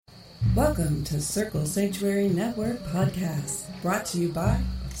Welcome to Circle Sanctuary Network Podcast, brought to you by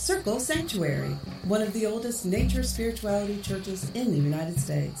Circle Sanctuary, one of the oldest nature spirituality churches in the United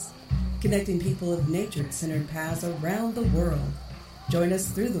States, connecting people of nature-centered paths around the world. Join us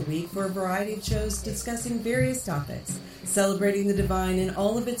through the week for a variety of shows discussing various topics, celebrating the divine in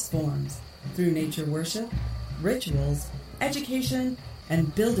all of its forms, through nature worship, rituals, education,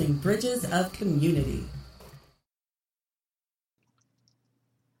 and building bridges of community.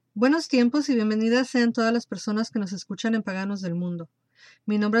 Buenos tiempos y bienvenidas sean todas las personas que nos escuchan en Paganos del mundo.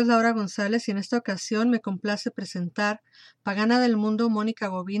 Mi nombre es Laura González y en esta ocasión me complace presentar Pagana del mundo Mónica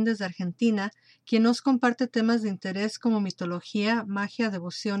Gobbin desde Argentina, quien nos comparte temas de interés como mitología, magia,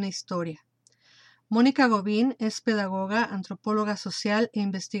 devoción e historia. Mónica Gobbin es pedagoga, antropóloga social e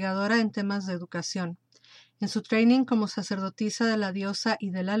investigadora en temas de educación. En su training como sacerdotisa de la diosa y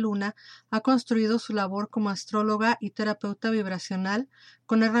de la luna, ha construido su labor como astróloga y terapeuta vibracional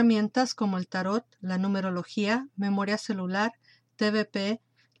con herramientas como el tarot, la numerología, memoria celular, TVP,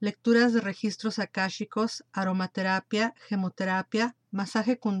 lecturas de registros akáshicos, aromaterapia, gemoterapia,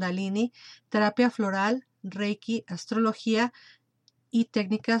 masaje kundalini, terapia floral, reiki, astrología y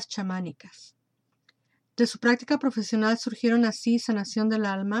técnicas chamánicas. De su práctica profesional surgieron así Sanación del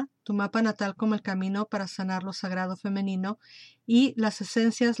Alma, Tu Mapa Natal como el Camino para Sanar lo Sagrado Femenino y Las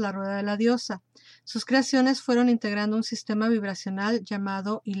Esencias, la Rueda de la Diosa. Sus creaciones fueron integrando un sistema vibracional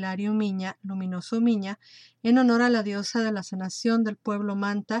llamado Hilario Miña, Luminoso Miña, en honor a la diosa de la sanación del pueblo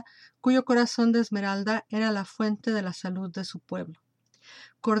Manta, cuyo corazón de esmeralda era la fuente de la salud de su pueblo.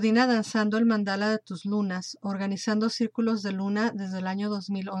 Coordina Danzando el Mandala de tus Lunas, organizando círculos de luna desde el año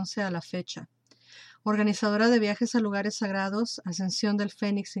 2011 a la fecha. Organizadora de viajes a lugares sagrados, Ascensión del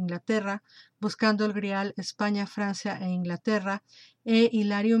Fénix, Inglaterra, Buscando el Grial, España, Francia e Inglaterra, e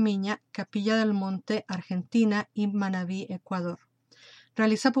Hilario Miña, Capilla del Monte, Argentina y Manabí, Ecuador.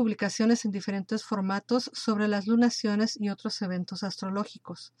 Realiza publicaciones en diferentes formatos sobre las lunaciones y otros eventos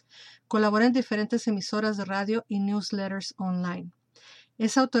astrológicos. Colabora en diferentes emisoras de radio y newsletters online.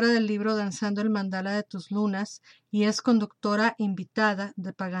 Es autora del libro Danzando el Mandala de tus Lunas y es conductora invitada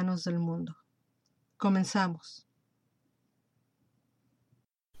de Paganos del Mundo. Comenzamos.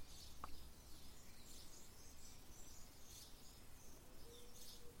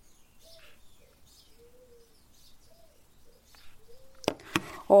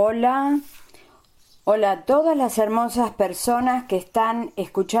 Hola a todas las hermosas personas que están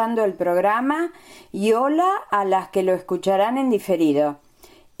escuchando el programa y hola a las que lo escucharán en diferido.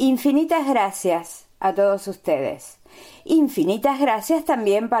 Infinitas gracias a todos ustedes. Infinitas gracias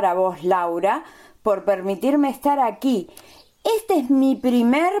también para vos, Laura, por permitirme estar aquí. Este es mi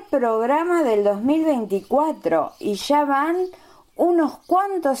primer programa del 2024 y ya van unos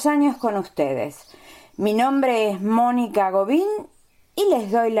cuantos años con ustedes. Mi nombre es Mónica Gobbin y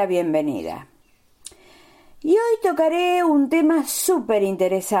les doy la bienvenida. Y hoy tocaré un tema súper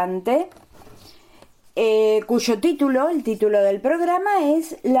interesante, cuyo título, el título del programa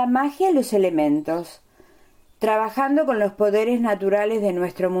es La magia y los elementos, trabajando con los poderes naturales de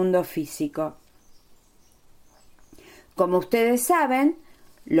nuestro mundo físico. Como ustedes saben,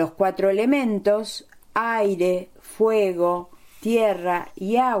 los 4 elementos, aire, fuego, tierra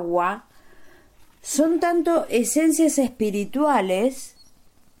y agua, son tanto esencias espirituales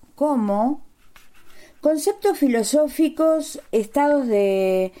como conceptos filosóficos, estados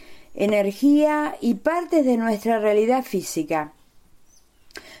de energía y partes de nuestra realidad física.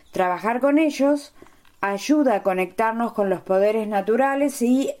 Trabajar con ellos ayuda a conectarnos con los poderes naturales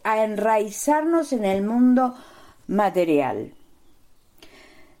y a enraizarnos en el mundo material.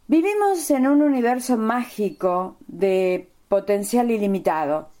 Vivimos en un universo mágico de potencial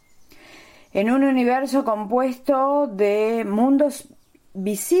ilimitado, en un universo compuesto de mundos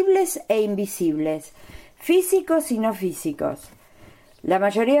visibles e invisibles, físicos y no físicos. La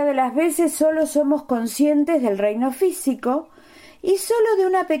mayoría de las veces solo somos conscientes del reino físico y solo de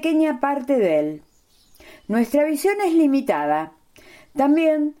una pequeña parte de él. Nuestra visión es limitada.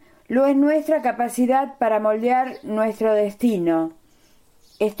 También lo es nuestra capacidad para moldear nuestro destino.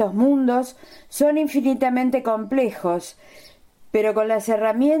 Estos mundos son infinitamente complejos, pero con las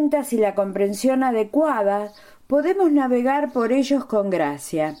herramientas y la comprensión adecuada podemos navegar por ellos con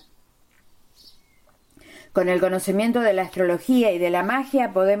gracia. Con el conocimiento de la astrología y de la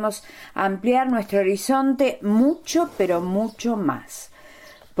magia podemos ampliar nuestro horizonte mucho, pero mucho más.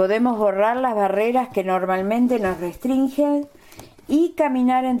 Podemos borrar las barreras que normalmente nos restringen y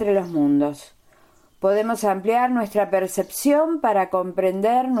caminar entre los mundos. Podemos ampliar nuestra percepción para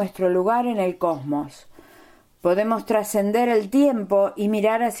comprender nuestro lugar en el cosmos. Podemos trascender el tiempo y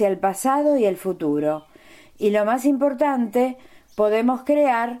mirar hacia el pasado y el futuro. Y lo más importante, podemos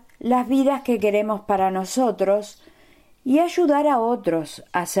crear las vidas que queremos para nosotros y ayudar a otros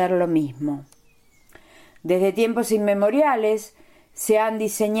a hacer lo mismo. Desde tiempos inmemoriales se han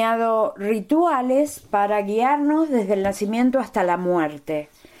diseñado rituales para guiarnos desde el nacimiento hasta la muerte.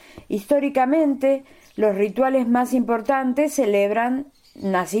 Históricamente, los rituales más importantes celebran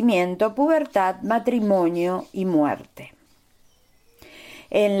nacimiento, pubertad, matrimonio y muerte.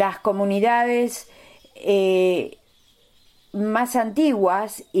 En las comunidades más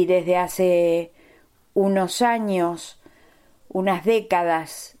antiguas y desde hace unos años, unas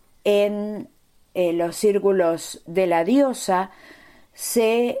décadas, en los círculos de la diosa,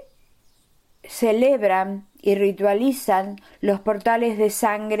 se celebran y ritualizan los portales de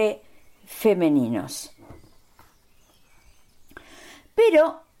sangre femeninos.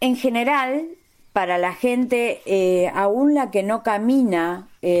 Pero, en general, para la gente, aún la que no camina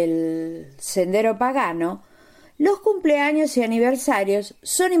el sendero pagano, los cumpleaños y aniversarios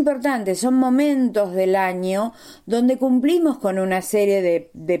son importantes, son momentos del año donde cumplimos con una serie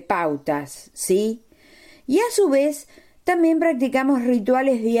de pautas, ¿sí? Y a su vez también practicamos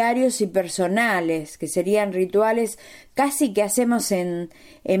rituales diarios y personales, que serían rituales casi que hacemos en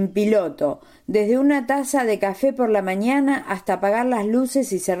piloto, desde una taza de café por la mañana hasta apagar las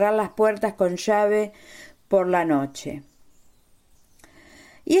luces y cerrar las puertas con llave por la noche.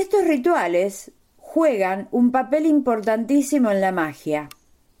 Y estos rituales juegan un papel importantísimo en la magia.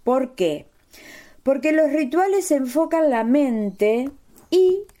 ¿Por qué? Porque los rituales enfocan la mente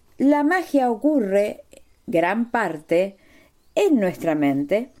y la magia ocurre, gran parte, en nuestra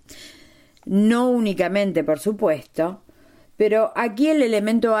mente. No únicamente, por supuesto, pero aquí el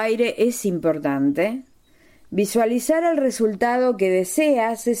elemento aire es importante. Visualizar el resultado que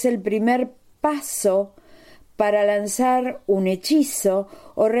deseas es el primer paso para lanzar un hechizo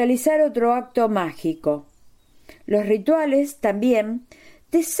o realizar otro acto mágico. Los rituales también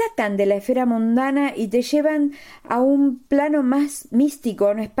te sacan de la esfera mundana y te llevan a un plano más místico,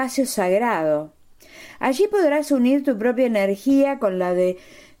 a un espacio sagrado. Allí podrás unir tu propia energía con la de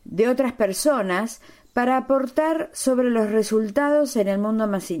otras personas para aportar sobre los resultados en el mundo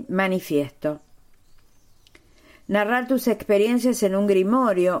manifiesto. Narrar tus experiencias en un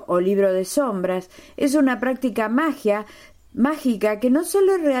grimorio o libro de sombras es una práctica mágica que no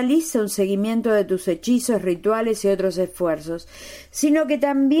solo realiza un seguimiento de tus hechizos, rituales y otros esfuerzos, sino que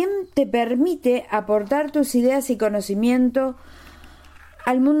también te permite aportar tus ideas y conocimiento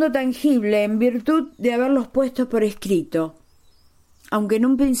al mundo tangible en virtud de haberlos puesto por escrito, aunque en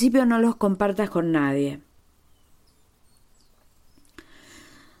un principio no los compartas con nadie.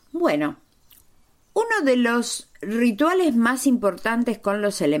 Bueno, uno de los rituales más importantes con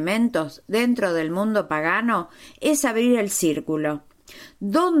los elementos dentro del mundo pagano es abrir el círculo,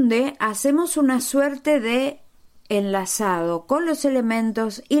 donde hacemos una suerte de enlazado con los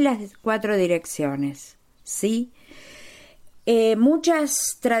elementos y las 4 direcciones, ¿sí?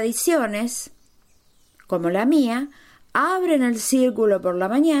 Muchas tradiciones, como la mía, abren el círculo por la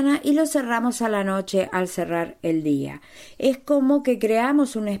mañana y lo cerramos a la noche al cerrar el día. Es como que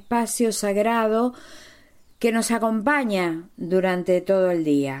creamos un espacio sagrado que nos acompaña durante todo el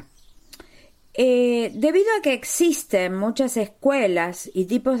día. Debido a que existen muchas escuelas y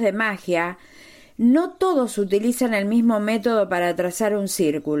tipos de magia, no todos utilizan el mismo método para trazar un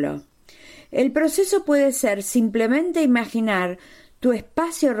círculo. El proceso puede ser simplemente imaginar tu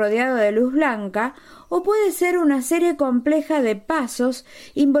espacio rodeado de luz blanca o puede ser una serie compleja de pasos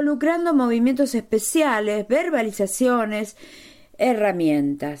involucrando movimientos especiales, verbalizaciones,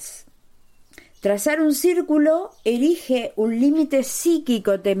 herramientas. Trazar un círculo erige un límite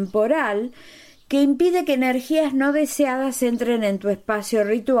psíquico temporal que impide que energías no deseadas entren en tu espacio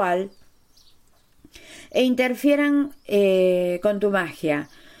ritual e interfieran con tu magia.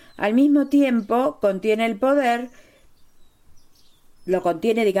 Al mismo tiempo, contiene el poder, lo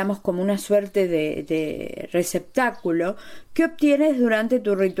contiene, digamos, como una suerte de receptáculo que obtienes durante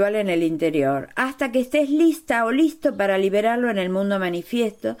tu ritual en el interior, hasta que estés lista o listo para liberarlo en el mundo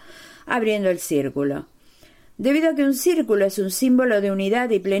manifiesto, abriendo el círculo. Debido a que un círculo es un símbolo de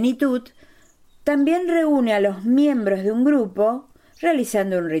unidad y plenitud, también reúne a los miembros de un grupo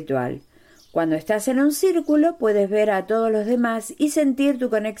realizando un ritual. Cuando estás en un círculo puedes ver a todos los demás y sentir tu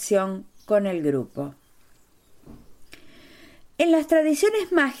conexión con el grupo. En las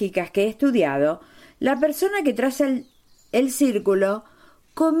tradiciones mágicas que he estudiado, la persona que traza el círculo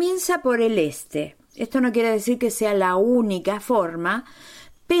comienza por el este. Esto no quiere decir que sea la única forma,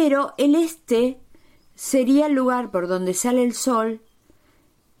 pero el este sería el lugar por donde sale el sol,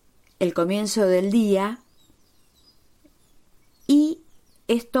 el comienzo del día, y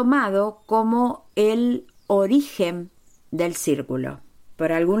es tomado como el origen del círculo.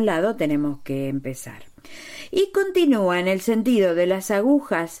 por algún lado tenemos que empezar. Y continúa en el sentido de las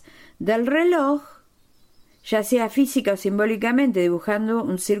agujas del reloj, ya sea física o simbólicamente, dibujando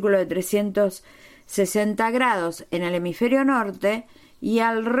un círculo de 360 grados en el hemisferio norte y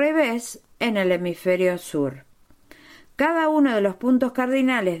al revés en el hemisferio sur. Cada uno de los puntos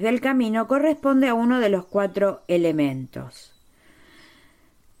cardinales del camino corresponde a uno de los 4 elementos.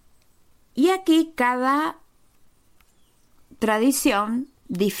 Y aquí cada tradición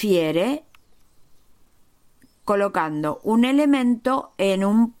difiere colocando un elemento en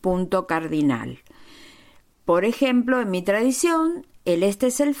un punto cardinal. Por ejemplo, en mi tradición, el este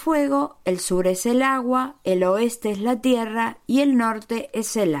es el fuego, el sur es el agua, el oeste es la tierra y el norte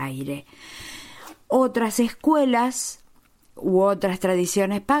es el aire. Otras escuelas u otras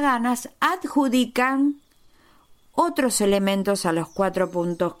tradiciones paganas adjudican otros elementos a los 4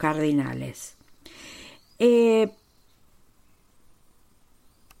 puntos cardinales.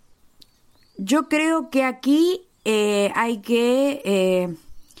 Yo creo que aquí hay que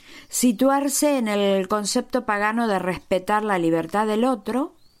situarse en el concepto pagano de respetar la libertad del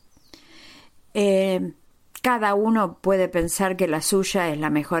otro. Cada uno puede pensar que la suya es la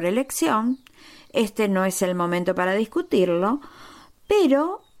mejor elección. Este no es el momento para discutirlo,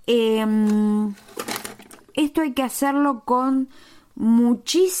 pero esto hay que hacerlo con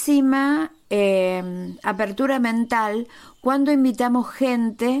muchísima apertura mental cuando invitamos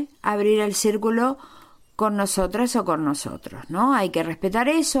gente a abrir el círculo con nosotras o con nosotros, ¿no? Hay que respetar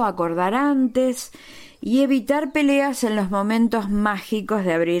eso, acordar antes y evitar peleas en los momentos mágicos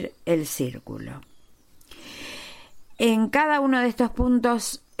de abrir el círculo. En cada uno de estos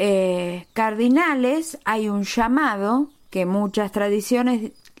puntos cardinales hay un llamado que muchas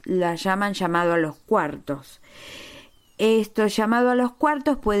tradiciones la llaman llamado a los cuartos. Esto llamado a los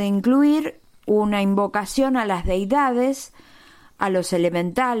cuartos puede incluir una invocación a las deidades, a los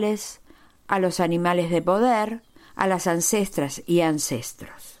elementales, a los animales de poder, a las ancestras y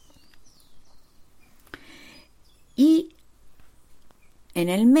ancestros. Y en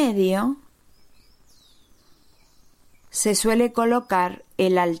el medio se suele colocar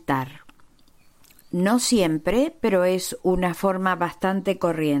el altar. No siempre, pero es una forma bastante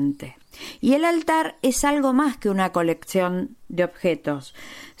corriente. Y el altar es algo más que una colección de objetos.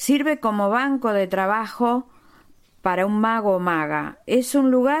 Sirve como banco de trabajo para un mago o maga. Es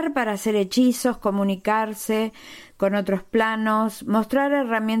un lugar para hacer hechizos, comunicarse con otros planos, mostrar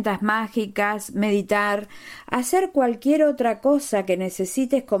herramientas mágicas, meditar, hacer cualquier otra cosa que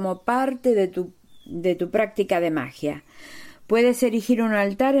necesites como parte de tu práctica de magia. Puedes erigir un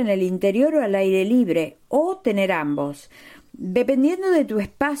altar en el interior o al aire libre, o tener ambos. Dependiendo de tu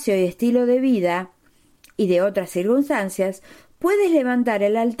espacio y estilo de vida y de otras circunstancias, puedes levantar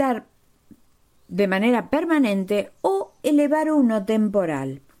el altar de manera permanente o elevar uno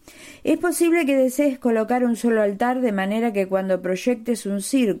temporal. Es posible que desees colocar un solo altar de manera que cuando proyectes un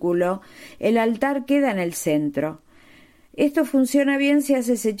círculo, el altar queda en el centro. Esto funciona bien si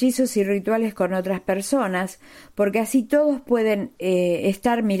haces hechizos y rituales con otras personas, porque así todos pueden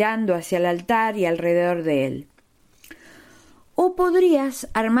estar mirando hacia el altar y alrededor de él. O podrías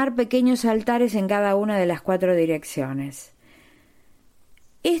armar pequeños altares en cada una de las 4 direcciones.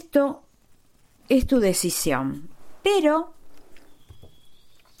 Esto es tu decisión, pero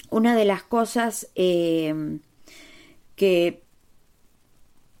una de las cosas que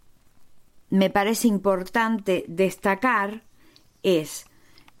me parece importante destacar es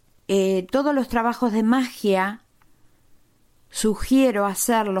todos los trabajos de magia. Sugiero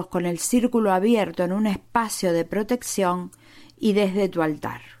hacerlos con el círculo abierto en un espacio de protección y desde tu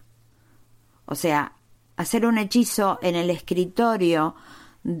altar. O sea, hacer un hechizo en el escritorio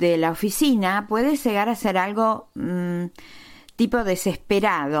de la oficina puede llegar a ser algo tipo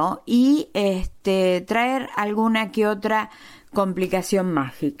desesperado y traer alguna que otra complicación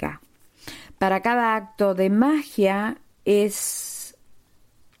mágica. Para cada acto de magia es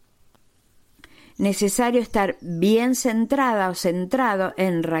necesario estar bien centrada o centrado,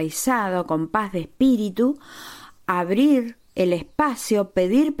 enraizado, con paz de espíritu, abrir el espacio,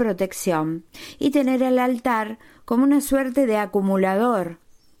 pedir protección y tener el altar como una suerte de acumulador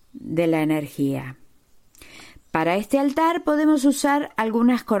de la energía. Para este altar podemos usar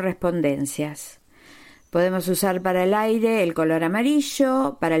algunas correspondencias. Podemos usar para el aire el color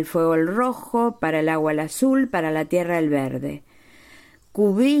amarillo, para el fuego el rojo, para el agua el azul, para la tierra el verde.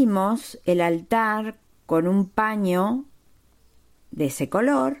 Cubrimos el altar con un paño de ese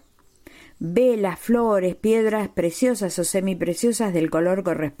color, velas, flores, piedras preciosas o semipreciosas del color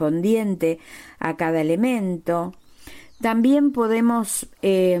correspondiente a cada elemento. También podemos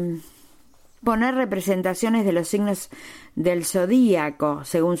poner representaciones de los signos del zodíaco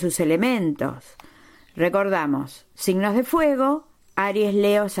según sus elementos. Recordamos, signos de fuego, Aries,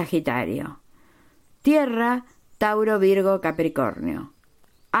 Leo, Sagitario. Tierra, Tauro, Virgo, Capricornio.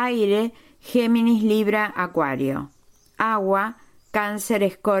 Aire, Géminis, Libra, Acuario. Agua, Cáncer,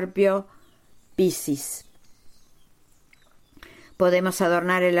 Escorpio, Piscis. Podemos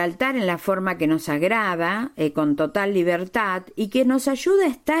adornar el altar en la forma que nos agrada, con total libertad, y que nos ayude a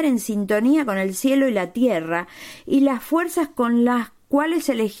estar en sintonía con el cielo y la tierra y las fuerzas con las cuales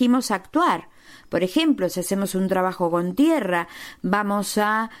elegimos actuar. Por ejemplo, si hacemos un trabajo con tierra, vamos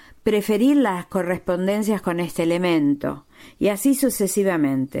a preferir las correspondencias con este elemento, y así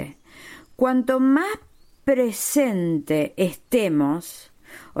sucesivamente. Cuanto más presente estemos,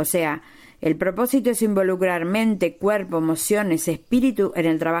 o sea, el propósito es involucrar mente, cuerpo, emociones, espíritu en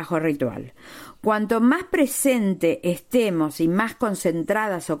el trabajo ritual. Cuanto más presente estemos y más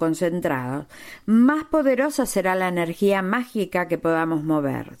concentradas o concentrados, más poderosa será la energía mágica que podamos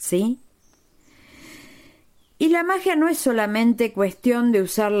mover, ¿sí? Y la magia no es solamente cuestión de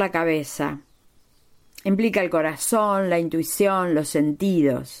usar la cabeza. Implica el corazón, la intuición, los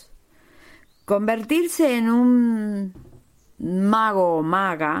sentidos. Convertirse en un mago o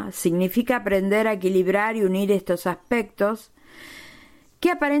maga significa aprender a equilibrar y unir estos aspectos que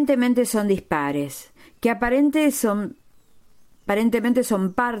aparentemente son dispares, que aparentemente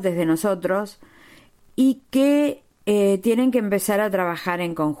son partes de nosotros y que tienen que empezar a trabajar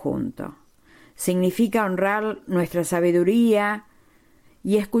en conjunto. Significa honrar nuestra sabiduría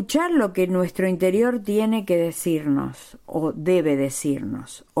y escuchar lo que nuestro interior tiene que decirnos, o debe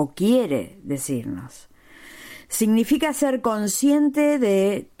decirnos, o quiere decirnos. Significa ser consciente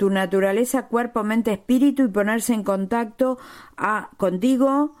de tu naturaleza, cuerpo, mente, espíritu y ponerse en contacto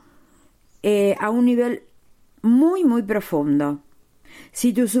contigo a un nivel muy, muy profundo.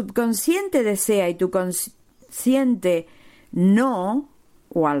 Si tu subconsciente desea y tu consciente no,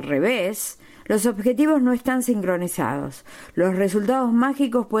 o al revés, los objetivos no están sincronizados. Los resultados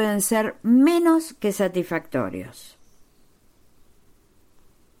mágicos pueden ser menos que satisfactorios.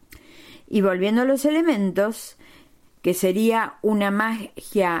 Y volviendo a los elementos, que sería una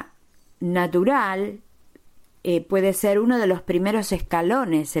magia natural, puede ser uno de los primeros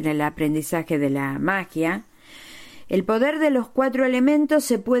escalones en el aprendizaje de la magia. El poder de los 4 elementos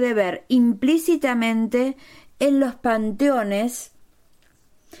se puede ver implícitamente en los panteones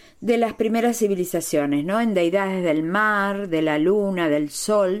de las primeras civilizaciones, ¿no? En deidades del mar, de la luna, del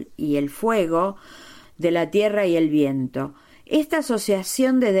sol y el fuego, de la tierra y el viento. Esta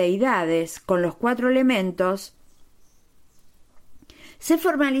asociación de deidades con los 4 elementos se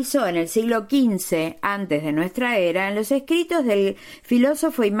formalizó en el siglo XV antes de nuestra era en los escritos del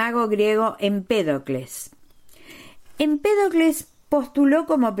filósofo y mago griego Empédocles. Empédocles postuló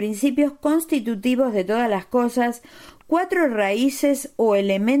como principios constitutivos de todas las cosas 4 raíces o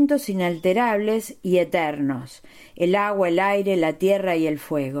elementos inalterables y eternos: el agua, el aire, la tierra y el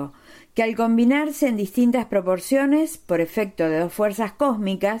fuego, que al combinarse en distintas proporciones por efecto de 2 fuerzas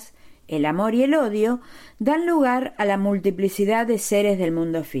cósmicas, el amor y el odio, dan lugar a la multiplicidad de seres del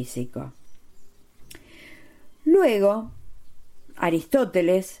mundo físico. Luego,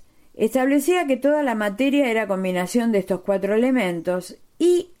 Aristóteles establecía que toda la materia era combinación de estos 4 elementos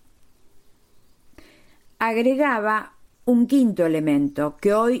y agregaba un 5.º elemento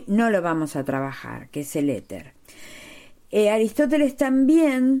que hoy no lo vamos a trabajar, que es el éter. Aristóteles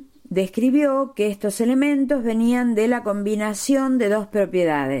también describió que estos elementos venían de la combinación de 2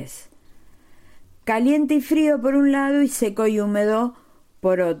 propiedades: caliente y frío por un lado y seco y húmedo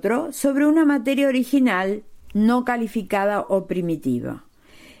por otro, sobre una materia original no calificada o primitiva.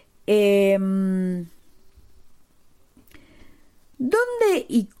 ¿Dónde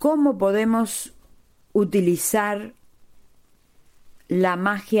y cómo podemos utilizar la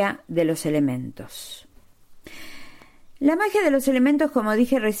magia de los elementos? La magia de los elementos, como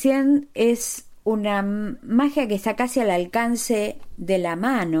dije recién, es una magia que está casi al alcance de la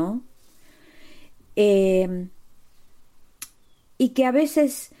mano, y que a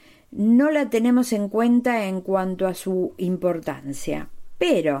veces no la tenemos en cuenta en cuanto a su importancia,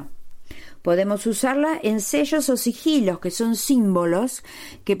 pero podemos usarla en sellos o sigilos, que son símbolos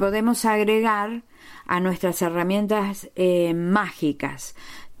que podemos agregar a nuestras herramientas mágicas,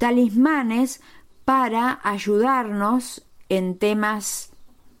 talismanes para ayudarnos en temas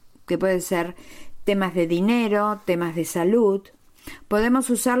que pueden ser temas de dinero, temas de salud. Podemos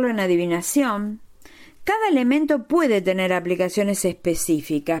usarlo en adivinación. Cada elemento puede tener aplicaciones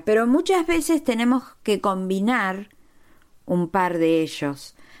específicas, pero muchas veces tenemos que combinar un par de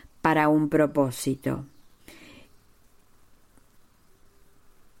ellos para un propósito.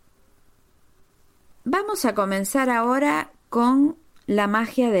 vamos a comenzar ahora con la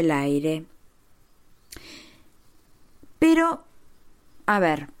magia del aire. Pero, a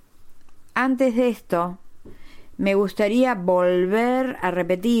ver, antes de esto, me gustaría volver a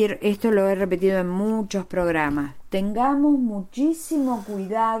repetir, esto lo he repetido en muchos programas, tengamos muchísimo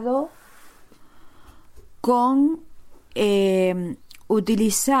cuidado con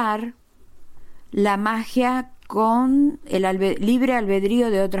utilizar la magia con el libre albedrío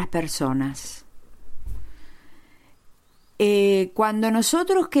de otras personas. Cuando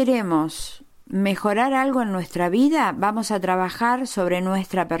nosotros queremos mejorar algo en nuestra vida, vamos a trabajar sobre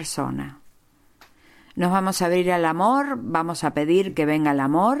nuestra persona. Nos vamos a abrir al amor, vamos a pedir que venga el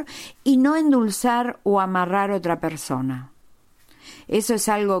amor y no endulzar o amarrar a otra persona. Eso es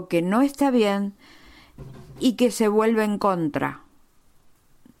algo que no está bien y que se vuelve en contra.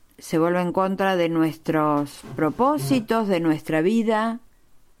 Se vuelve en contra de nuestros propósitos, de nuestra vida.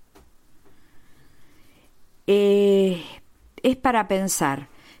 Es para pensar.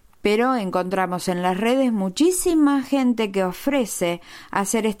 Pero encontramos en las redes muchísima gente que ofrece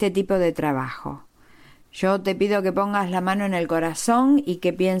hacer este tipo de trabajo. Yo te pido que pongas la mano en el corazón y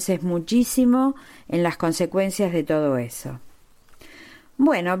que pienses muchísimo en las consecuencias de todo eso.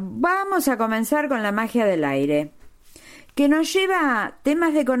 Bueno, vamos a comenzar con la magia del aire, que nos lleva a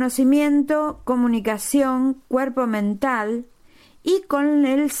temas de conocimiento, comunicación, cuerpo mental y con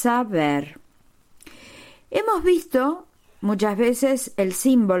el saber. Hemos visto muchas veces el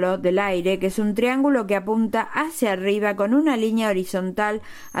símbolo del aire, que es un triángulo que apunta hacia arriba con una línea horizontal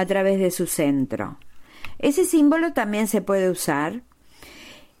a través de su centro. Ese símbolo también se puede usar.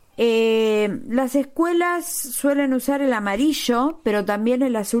 Las escuelas suelen usar el amarillo, pero también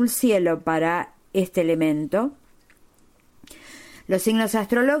el azul cielo para este elemento. Los signos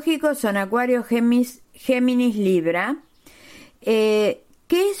astrológicos son Acuario, Géminis, Libra,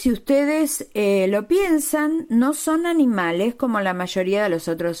 que si ustedes lo piensan, no son animales como la mayoría de los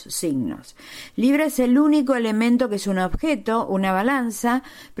otros signos. Libra es el único elemento que es un objeto, una balanza,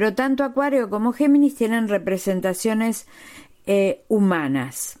 pero tanto Acuario como Géminis tienen representaciones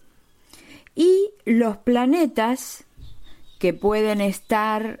humanas. Y los planetas que pueden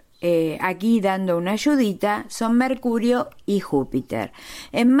estar aquí dando una ayudita son Mercurio y Júpiter.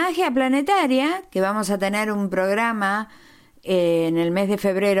 En Magia Planetaria, que vamos a tener un programa en el mes de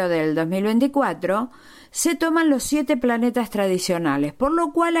febrero del 2024, se toman los 7 planetas tradicionales, por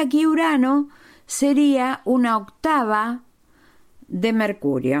lo cual aquí Urano sería una octava de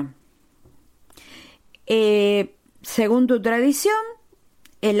Mercurio. Según tu tradición,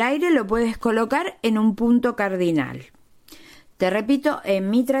 el aire lo puedes colocar en un punto cardinal. Te repito, en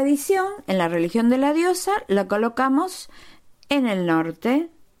mi tradición, en la religión de la diosa, lo colocamos en el norte,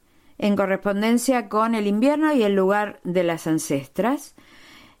 en correspondencia con el invierno y el lugar de las ancestras.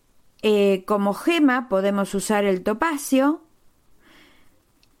 Como gema podemos usar el topacio,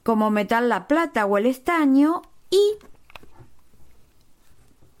 como metal la plata o el estaño, y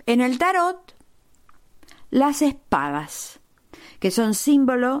en el tarot las espadas, que son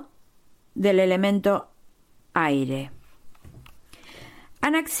símbolo del elemento aire.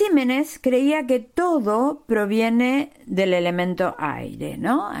 Anaxímenes creía que todo proviene del elemento aire,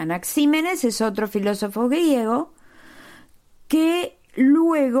 ¿no? Anaxímenes es otro filósofo griego que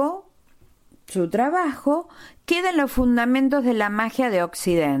luego su trabajo queda en los fundamentos de la magia de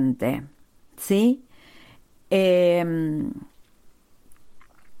Occidente, ¿sí?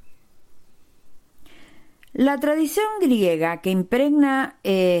 La tradición griega que impregna,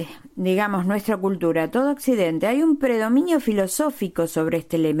 nuestra cultura, todo Occidente, hay un predominio filosófico sobre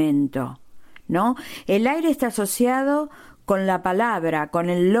este elemento, ¿no? El aire está asociado con la palabra, con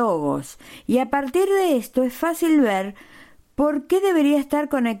el logos, y a partir de esto es fácil ver por qué debería estar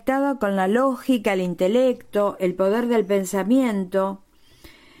conectado con la lógica, el intelecto, el poder del pensamiento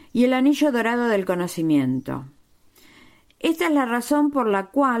y el anillo dorado del conocimiento. Esta es la razón por la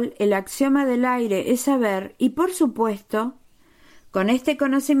cual el axioma del aire es saber y, por supuesto, con este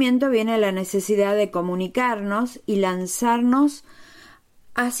conocimiento viene la necesidad de comunicarnos y lanzarnos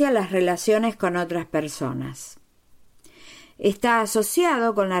hacia las relaciones con otras personas. Está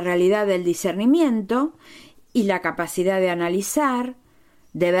asociado con la realidad del discernimiento y la capacidad de analizar,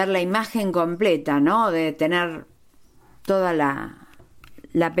 de ver la imagen completa, ¿no? De tener toda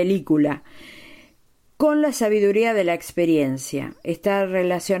la película. Con la sabiduría de la experiencia. Está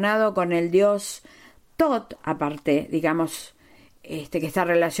relacionado con el dios Tot, aparte, digamos, que está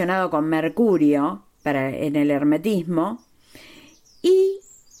relacionado con Mercurio en el hermetismo, y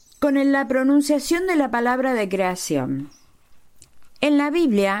con la pronunciación de la palabra de creación. En la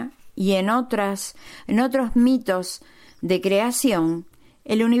Biblia y en otros mitos de creación,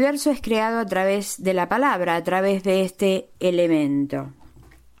 El universo es creado a través de la palabra, a través de este elemento.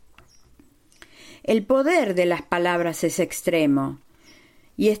 El poder de las palabras es extremo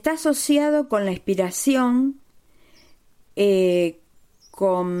y está asociado con la inspiración, de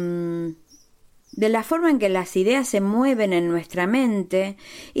la forma en que las ideas se mueven en nuestra mente,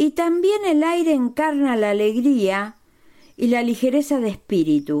 y también el aire encarna la alegría y la ligereza de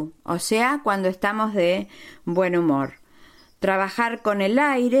espíritu, o sea, cuando estamos de buen humor. Trabajar con el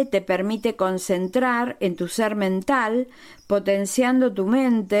aire te permite concentrar en tu ser mental, potenciando tu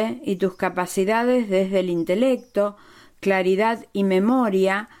mente y tus capacidades desde el intelecto, claridad y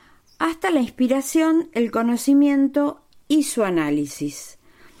memoria, hasta la inspiración, el conocimiento y su análisis.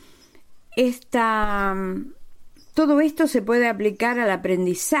 Todo esto se puede aplicar al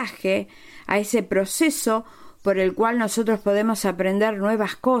aprendizaje, a ese proceso por el cual nosotros podemos aprender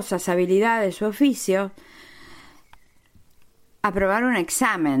nuevas cosas, habilidades u oficios. Aprobar un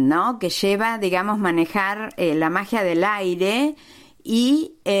examen, ¿no? Que lleva, digamos, manejar la magia del aire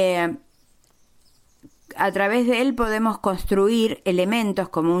y a través de él podemos construir elementos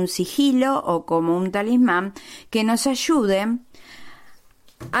como un sigilo o como un talismán que nos ayuden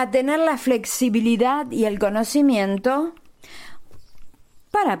a tener la flexibilidad y el conocimiento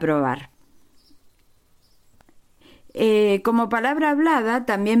para aprobar. Como palabra hablada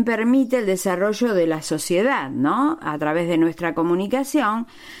también permite el desarrollo de la sociedad, ¿no? A través de nuestra comunicación,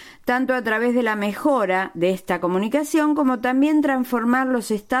 tanto a través de la mejora de esta comunicación como también transformar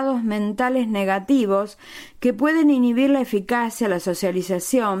los estados mentales negativos que pueden inhibir la eficacia, la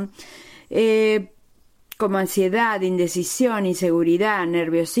socialización, como ansiedad, indecisión, inseguridad,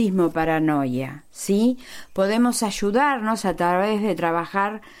 nerviosismo, paranoia, ¿sí? Podemos ayudarnos a través de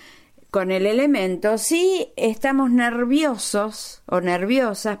trabajar con el elemento si estamos nerviosos o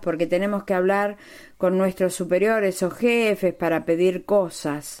nerviosas porque tenemos que hablar con nuestros superiores o jefes para pedir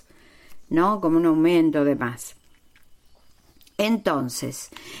cosas, ¿no? Como un aumento de más.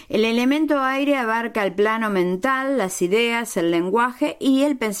 Entonces, el elemento aire abarca el plano mental, las ideas, el lenguaje y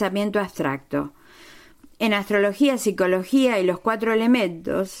el pensamiento abstracto. En astrología, psicología y los 4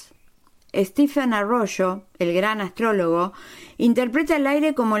 elementos, Stephen Arroyo, el gran astrólogo, interpreta el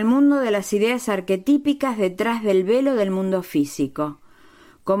aire como el mundo de las ideas arquetípicas detrás del velo del mundo físico.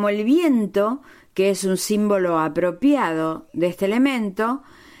 Como el viento, que es un símbolo apropiado de este elemento,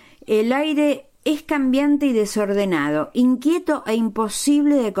 el aire es cambiante y desordenado, inquieto e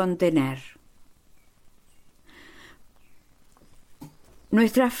imposible de contener.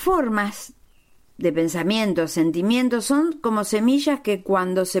 Nuestras formas de pensamientos, sentimientos, son como semillas que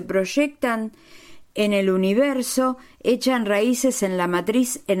cuando se proyectan en el universo echan raíces en la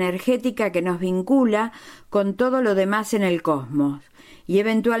matriz energética que nos vincula con todo lo demás en el cosmos y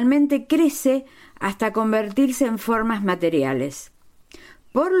eventualmente crece hasta convertirse en formas materiales.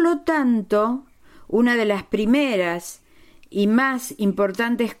 Por lo tanto, una de las primeras y más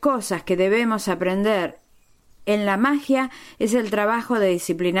importantes cosas que debemos aprender en la magia es el trabajo de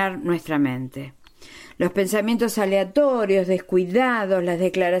disciplinar nuestra mente. Los pensamientos aleatorios, descuidados, las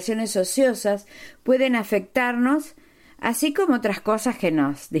declaraciones ociosas pueden afectarnos, así como otras cosas que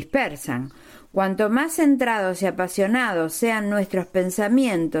nos dispersan. Cuanto más centrados y apasionados sean nuestros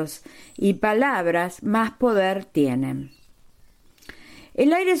pensamientos y palabras, más poder tienen.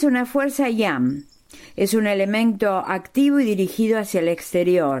 El aire es una fuerza yang, es un elemento activo y dirigido hacia el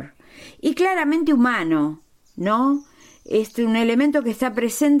exterior, y claramente humano, ¿no? Es un elemento que está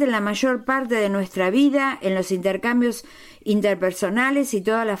presente en la mayor parte de nuestra vida, en los intercambios interpersonales y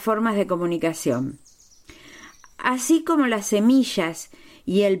todas las formas de comunicación. Así como las semillas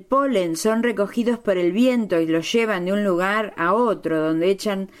y el polen son recogidos por el viento y los llevan de un lugar a otro donde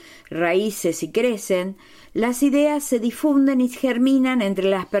echan raíces y crecen, las ideas se difunden y germinan entre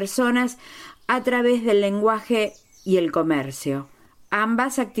las personas a través del lenguaje y el comercio,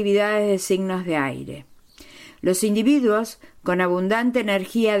 ambas actividades de signos de aire. Los individuos con abundante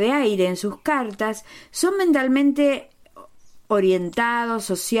energía de aire en sus cartas son mentalmente orientados,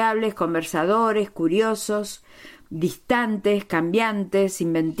 sociables, conversadores, curiosos, distantes, cambiantes,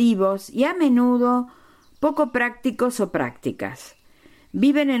 inventivos y a menudo poco prácticos o prácticas.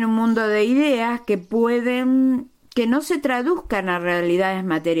 Viven en un mundo de ideas que no se traduzcan a realidades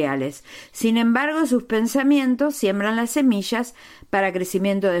materiales. Sin embargo, sus pensamientos siembran las semillas para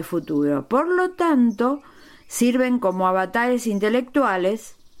crecimiento de futuro. Por lo tanto, sirven como avatares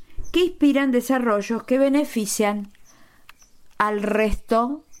intelectuales que inspiran desarrollos que benefician al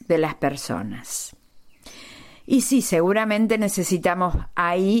resto de las personas. Y sí, seguramente necesitamos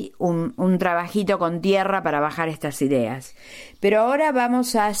ahí un trabajito con tierra para bajar estas ideas. Pero ahora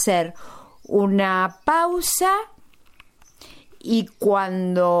vamos a hacer una pausa Y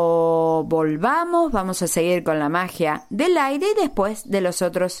cuando volvamos vamos a seguir con la magia del aire y después de los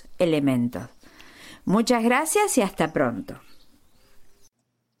otros elementos. Muchas gracias y hasta pronto.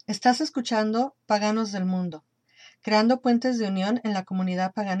 Estás escuchando Paganos del Mundo, creando puentes de unión en la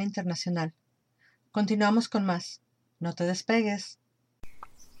comunidad pagana internacional. Continuamos con más. No te despegues.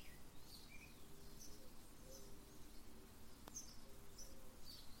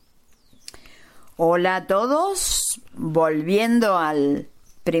 Hola a todos, volviendo al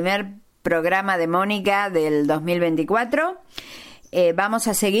primer programa de Mónica del 2024, vamos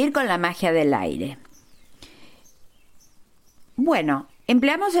a seguir con la magia del aire. Bueno,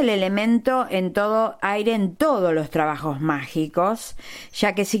 empleamos el elemento aire en todos los trabajos mágicos,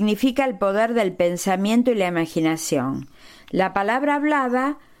 ya que significa el poder del pensamiento y la imaginación. La palabra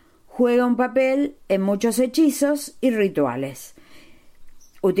hablada juega un papel en muchos hechizos y rituales.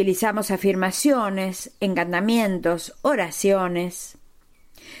 Utilizamos afirmaciones, encantamientos, oraciones.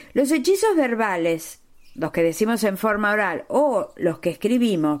 Los hechizos verbales, los que decimos en forma oral o los que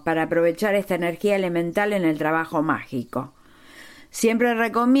escribimos para aprovechar esta energía elemental en el trabajo mágico. Siempre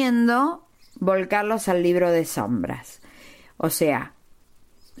recomiendo volcarlos al libro de sombras. O sea,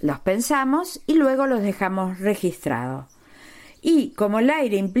 los pensamos y luego los dejamos registrados. Y como el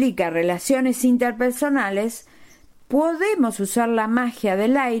aire implica relaciones interpersonales, podemos usar la magia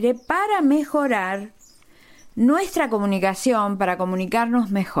del aire para mejorar nuestra comunicación, para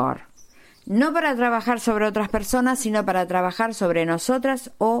comunicarnos mejor. No para trabajar sobre otras personas, sino para trabajar sobre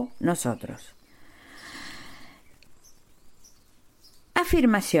nosotras o nosotros.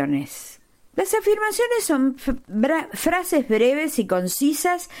 Afirmaciones. Las afirmaciones son frases breves y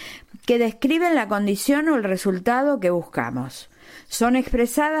concisas que describen la condición o el resultado que buscamos. Son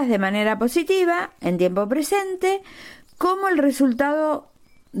expresadas de manera positiva, en tiempo presente, como el resultado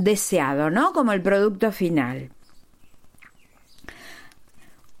deseado, ¿no? Como el producto final.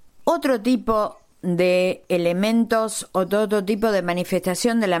 Otro tipo de elementos o otro tipo de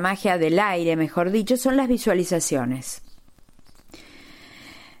manifestación de la magia del aire, mejor dicho, son las visualizaciones.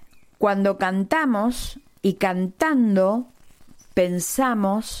 Cuando cantamos y cantando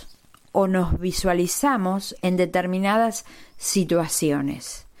pensamos o nos visualizamos en determinadas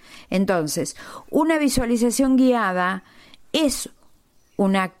situaciones. Entonces, una visualización guiada es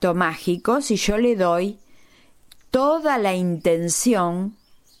un acto mágico si yo le doy toda la intención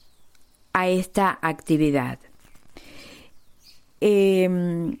a esta actividad.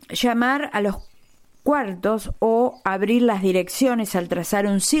 Llamar a los cuartos o abrir las direcciones al trazar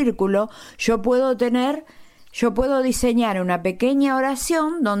un círculo, yo puedo diseñar una pequeña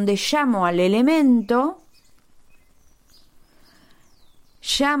oración donde llamo al elemento,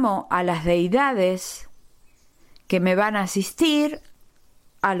 llamo a las deidades que me van a asistir,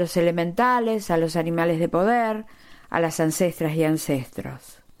 a los elementales, a los animales de poder, a las ancestras y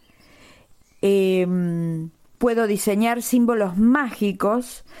ancestros. Puedo diseñar símbolos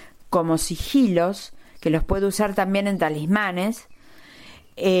mágicos como sigilos, que los puedo usar también en talismanes,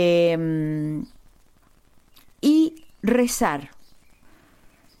 y rezar,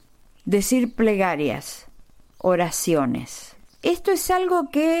 decir plegarias, oraciones. Esto es algo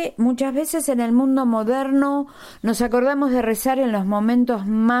que muchas veces en el mundo moderno nos acordamos de rezar en los momentos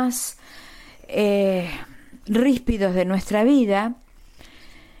más ríspidos de nuestra vida,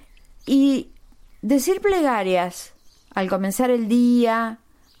 y decir plegarias al comenzar el día,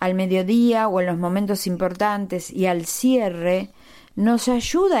 al mediodía o en los momentos importantes y al cierre nos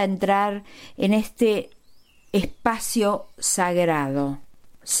ayuda a entrar en este espacio sagrado,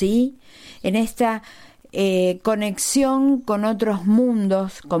 ¿sí? En esta conexión con otros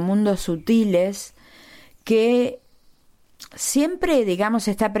mundos, con mundos sutiles, que siempre, digamos,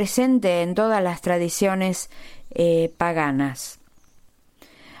 está presente en todas las tradiciones paganas.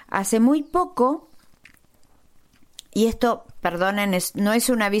 Hace muy poco, y esto, perdonen, no es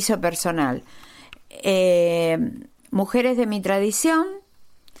un aviso personal, mujeres de mi tradición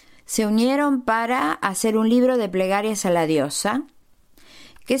se unieron para hacer un libro de plegarias a la diosa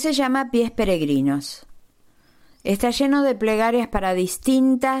que se llama Pies Peregrinos. Está lleno de plegarias para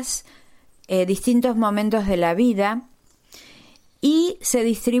distintos momentos de la vida y se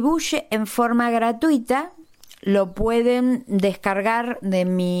distribuye en forma gratuita. Lo pueden descargar de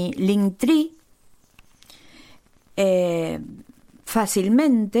mi Linktree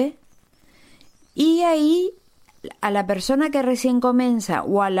fácilmente, y ahí a la persona que recién comienza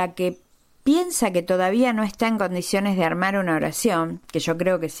o a la que piensa que todavía no está en condiciones de armar una oración, que yo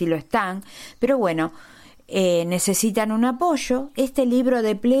creo que sí lo están, pero bueno, necesitan un apoyo, este libro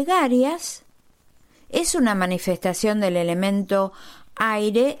de plegarias es una manifestación del elemento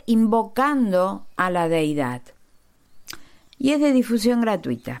aire invocando a la deidad. y es de difusión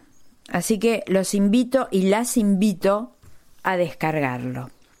gratuita. Así que los invito y las invito a descargarlo.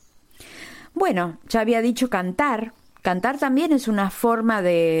 Bueno, ya había dicho cantar. Cantar también es una forma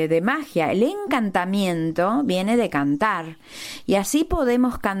de magia. El encantamiento viene de cantar. Y así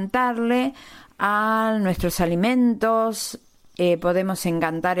podemos cantarle a nuestros alimentos, podemos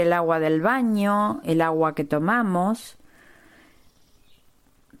encantar el agua del baño, el agua que tomamos.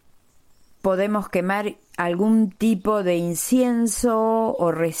 Podemos quemar algún tipo de incienso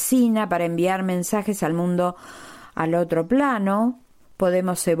o resina para enviar mensajes al mundo, al otro plano.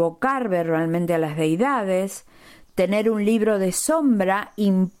 Podemos evocar verbalmente a las deidades. Tener un libro de sombra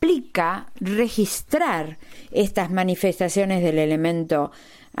implica registrar estas manifestaciones del elemento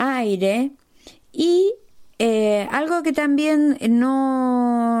aire. Y algo que también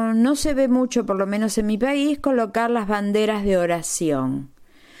no se ve mucho, por lo menos en mi país, colocar las banderas de oración,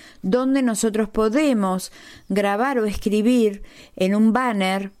 donde nosotros podemos grabar o escribir en un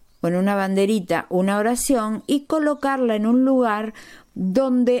banner o en una banderita una oración y colocarla en un lugar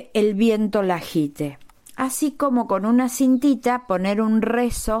donde el viento la agite. Así como con una cintita poner un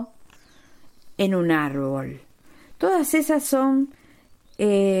rezo en un árbol. Todas esas son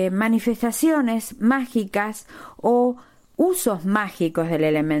manifestaciones mágicas o usos mágicos del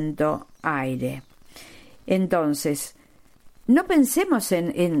elemento aire. Entonces, no pensemos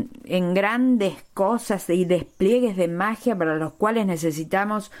en grandes cosas y despliegues de magia para los cuales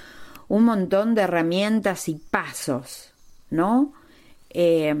necesitamos un montón de herramientas y pasos, ¿no?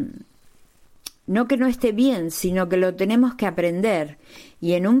 No que no esté bien, sino que lo tenemos que aprender.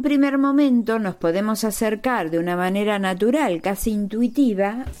 Y en un primer momento nos podemos acercar de una manera natural, casi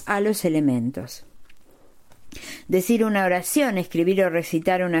intuitiva, a los elementos. Decir una oración, escribir o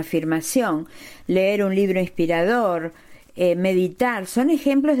recitar una afirmación, leer un libro inspirador, meditar, son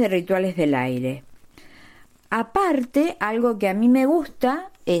ejemplos de rituales del aire. Aparte, algo que a mí me gusta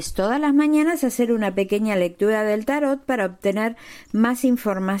es todas las mañanas hacer una pequeña lectura del tarot para obtener más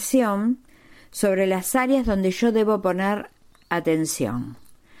información sobre las áreas donde yo debo poner atención.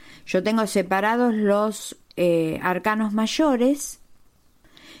 Yo tengo separados los arcanos mayores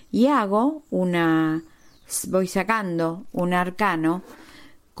y voy sacando un arcano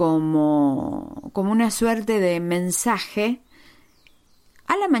como una suerte de mensaje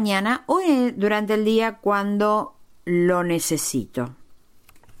a la mañana o durante el día cuando lo necesito.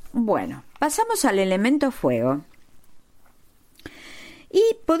 Bueno, pasamos al elemento fuego. Y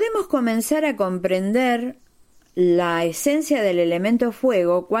podemos comenzar a comprender la esencia del elemento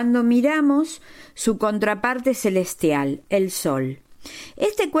fuego cuando miramos su contraparte celestial, el sol.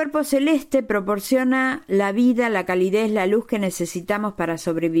 Este cuerpo celeste proporciona la vida, la calidez, la luz que necesitamos para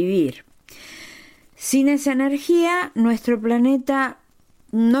sobrevivir. Sin esa energía, nuestro planeta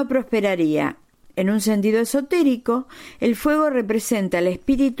no prosperaría. En un sentido esotérico, el fuego representa el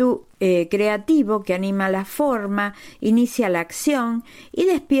espíritu creativo que anima la forma, inicia la acción y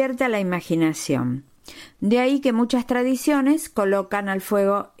despierta la imaginación. De ahí que muchas tradiciones colocan al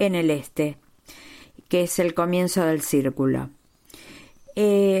fuego en el este, que es el comienzo del círculo.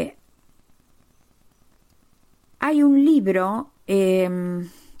 Hay un libro,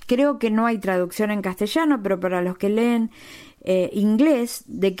 creo que no hay traducción en castellano, pero para los que leen inglés,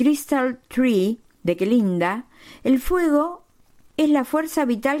 The Crystal Tree, de Kelinda, el fuego es la fuerza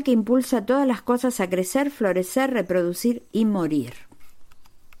vital que impulsa todas las cosas a crecer, florecer, reproducir y morir.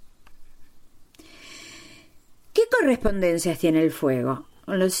 ¿Qué correspondencias tiene el fuego?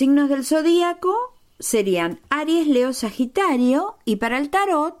 Los signos del zodíaco serían Aries, Leo, Sagitario y para el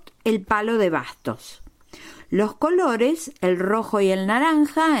tarot el palo de bastos. Los colores, el rojo y el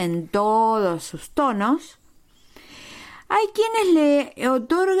naranja en todos sus tonos. Hay quienes le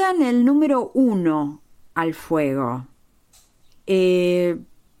otorgan el número 1 al fuego,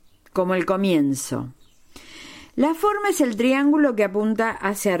 como el comienzo. La forma es el triángulo que apunta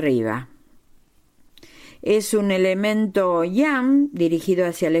hacia arriba. Es un elemento yang, dirigido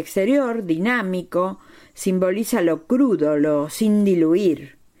hacia el exterior, dinámico, simboliza lo crudo, lo sin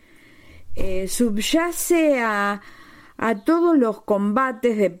diluir. Subyace a todos los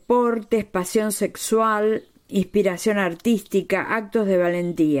combates, deportes, pasión sexual, inspiración artística, actos de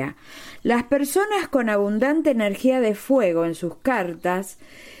valentía. Las personas con abundante energía de fuego en sus cartas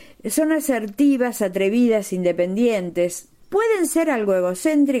son asertivas, atrevidas, independientes, pueden ser algo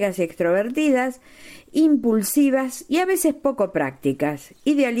egocéntricas y extrovertidas, impulsivas y a veces poco prácticas,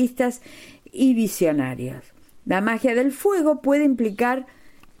 idealistas y visionarios. La magia del fuego puede implicar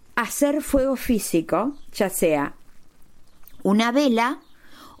hacer fuego físico, ya sea una vela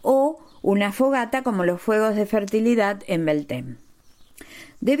o una fogata como los fuegos de fertilidad en Beltém.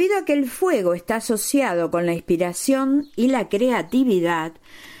 Debido a que el fuego está asociado con la inspiración y la creatividad,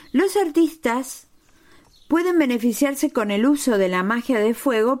 los artistas pueden beneficiarse con el uso de la magia de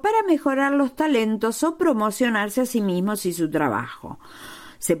fuego para mejorar los talentos o promocionarse a sí mismos y su trabajo.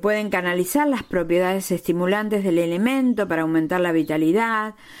 Se pueden canalizar las propiedades estimulantes del elemento para aumentar la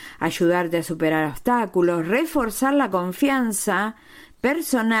vitalidad, ayudarte a superar obstáculos, reforzar la confianza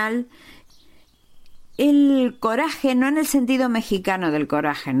personal, el coraje, no en el sentido mexicano del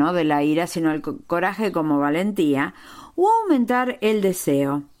coraje, ¿no?, de la ira, sino el coraje como valentía, o aumentar el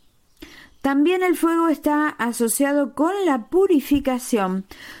deseo. También el fuego está asociado con la purificación,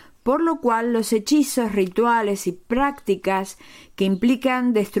 por lo cual los hechizos, rituales y prácticas que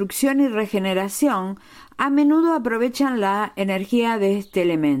implican destrucción y regeneración a menudo aprovechan la energía de este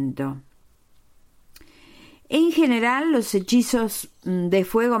elemento. En general, los hechizos de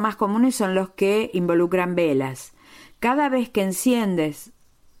fuego más comunes son los que involucran velas. Cada vez que enciendes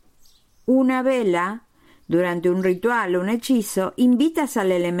una vela durante un ritual o un hechizo, invitas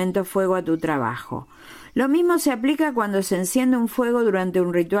al elemento fuego a tu trabajo. Lo mismo se aplica cuando se enciende un fuego durante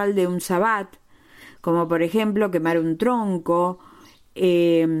un ritual de un sabbat, como por ejemplo quemar un tronco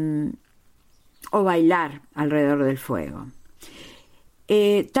o bailar alrededor del fuego.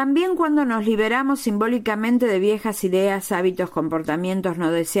 También cuando nos liberamos simbólicamente de viejas ideas, hábitos, comportamientos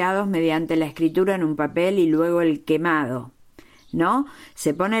no deseados mediante la escritura en un papel y luego el quemado, ¿no?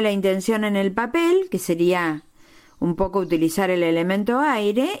 Se pone la intención en el papel, que sería un poco utilizar el elemento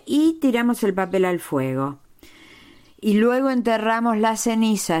aire, y tiramos el papel al fuego. Y luego enterramos las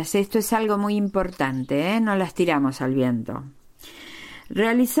cenizas. Esto es algo muy importante, no las tiramos al viento.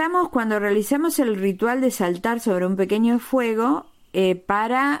 Cuando realizamos el ritual de saltar sobre un pequeño fuego,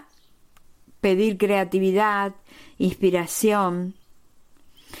 para pedir creatividad, inspiración.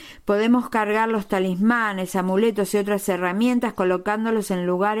 Podemos cargar los talismanes, amuletos y otras herramientas colocándolos en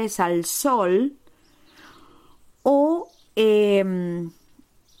lugares al sol o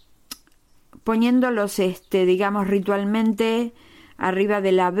poniéndolos, ritualmente arriba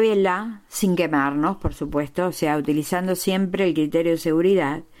de la vela, sin quemarnos, por supuesto, o sea, utilizando siempre el criterio de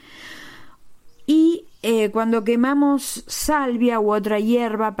seguridad. Y cuando quemamos salvia u otra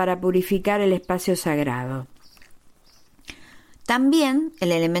hierba para purificar el espacio sagrado. También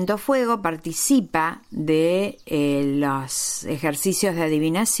el elemento fuego participa de los ejercicios de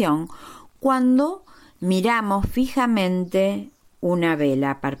adivinación cuando miramos fijamente una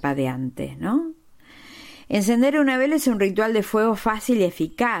vela parpadeante, ¿no? Encender una vela es un ritual de fuego fácil y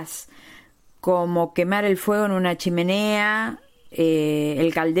eficaz, como quemar el fuego en una chimenea,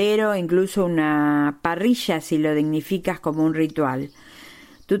 el caldero, incluso una parrilla si lo dignificas como un ritual.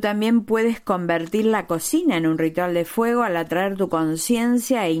 Tú también puedes convertir la cocina en un ritual de fuego al atraer tu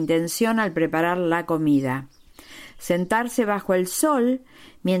conciencia e intención al preparar la comida. Sentarse bajo el sol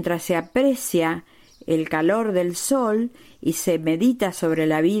mientras se aprecia el calor del sol y se medita sobre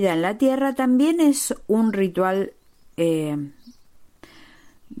la vida en la tierra también es un ritual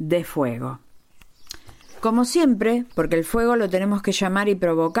de fuego. Como siempre, porque el fuego lo tenemos que llamar y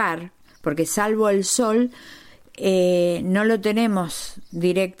provocar, porque salvo el sol, no lo tenemos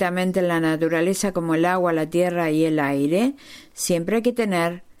directamente en la naturaleza como el agua, la tierra y el aire. Siempre hay que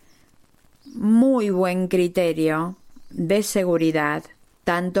tener muy buen criterio de seguridad,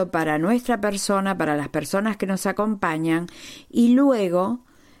 tanto para nuestra persona, para las personas que nos acompañan, y luego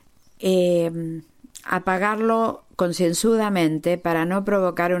apagarlo concienzudamente para no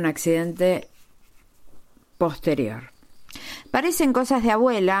provocar un accidente posterior. Parecen cosas de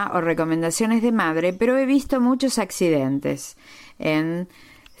abuela o recomendaciones de madre, pero he visto muchos accidentes en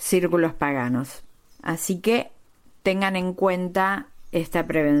círculos paganos. Así que tengan en cuenta esta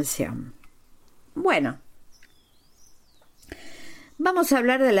prevención. Bueno, vamos a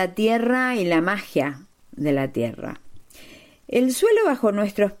hablar de la tierra y la magia de la tierra. El suelo bajo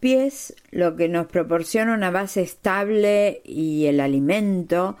nuestros pies, lo que nos proporciona una base estable y el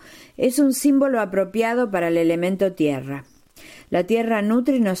alimento, es un símbolo apropiado para el elemento tierra. La tierra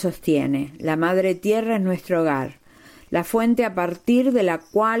nutre y nos sostiene. La madre tierra es nuestro hogar, la fuente a partir de la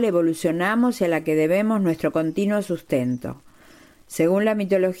cual evolucionamos y a la que debemos nuestro continuo sustento. Según la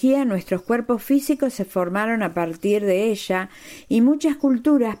mitología, nuestros cuerpos físicos se formaron a partir de ella y muchas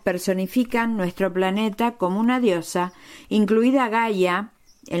culturas personifican nuestro planeta como una diosa, incluida Gaia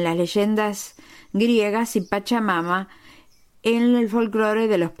en las leyendas griegas y Pachamama en el folclore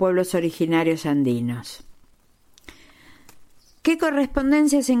de los pueblos originarios andinos. ¿Qué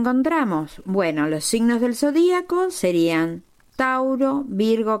correspondencias encontramos? Bueno, los signos del zodíaco serían Tauro,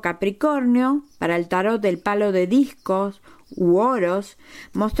 Virgo, Capricornio, para el tarot el palo de discos u oros,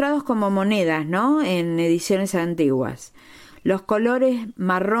 mostrados como monedas, ¿no?, en ediciones antiguas. los colores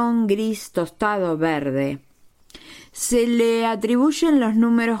marrón, gris, tostado, verde. Se le atribuyen los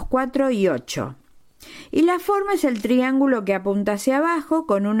números 4 y 8. Y la forma es el triángulo que apunta hacia abajo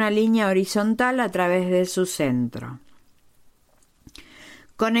con una línea horizontal a través de su centro.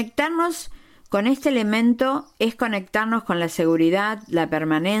 Conectarnos con este elemento es conectarnos con la seguridad, la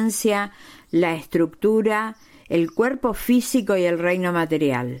permanencia, la estructura, el cuerpo físico y el reino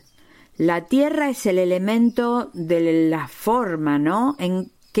material. La tierra es el elemento de la forma, ¿no?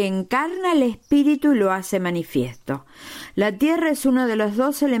 Que encarna el espíritu y lo hace manifiesto. La tierra es uno de los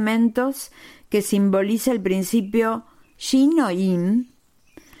dos elementos que simboliza el principio yin o yin.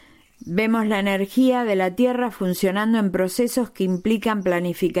 Vemos la energía de la tierra funcionando en procesos que implican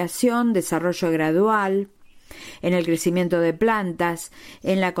planificación, desarrollo gradual, en el crecimiento de plantas,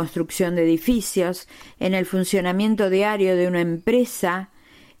 en la construcción de edificios, en el funcionamiento diario de una empresa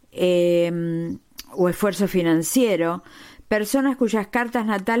o esfuerzo financiero. Personas cuyas cartas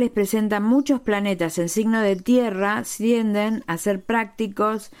natales presentan muchos planetas en signo de tierra tienden a ser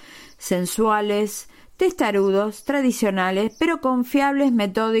prácticos, sensuales, testarudos, tradicionales, pero confiables,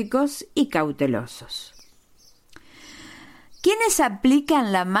 metódicos y cautelosos. ¿Quiénes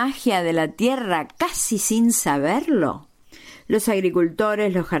aplican la magia de la tierra casi sin saberlo? Los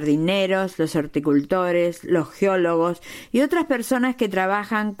agricultores, los jardineros, los horticultores, los geólogos y otras personas que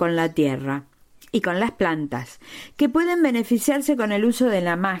trabajan con la tierra y con las plantas, que pueden beneficiarse con el uso de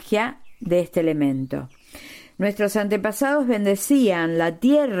la magia de este elemento. Nuestros antepasados bendecían la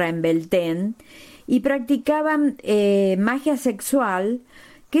tierra en Beltén y practicaban magia sexual,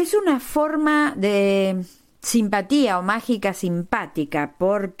 que es una forma de simpatía o mágica simpática,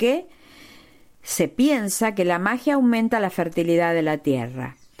 porque se piensa que la magia aumenta la fertilidad de la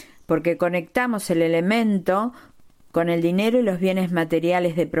tierra, porque conectamos el elemento con el dinero y los bienes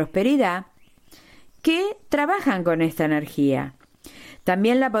materiales de prosperidad que trabajan con esta energía.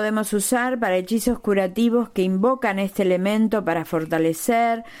 También la podemos usar para hechizos curativos que invocan este elemento para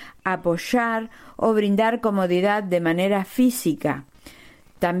fortalecer, apoyar o brindar comodidad de manera física.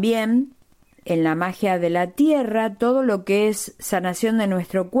 También en la magia de la tierra, todo lo que es sanación de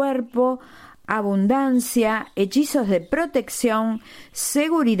nuestro cuerpo, abundancia, hechizos de protección,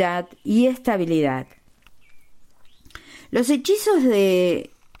 seguridad y estabilidad. Los hechizos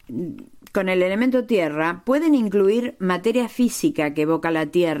con el elemento tierra pueden incluir materia física que evoca la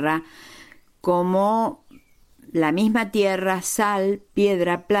tierra, como la misma tierra, sal,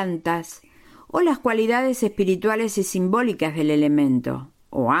 piedra, plantas, o las cualidades espirituales y simbólicas del elemento,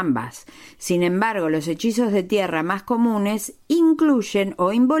 o ambas. Sin embargo, los hechizos de tierra más comunes incluyen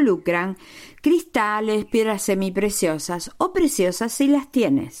o involucran cristales, piedras semipreciosas o preciosas si las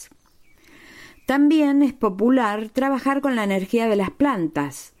tienes. También es popular trabajar con la energía de las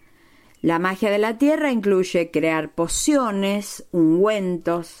plantas. La magia de la tierra incluye crear pociones,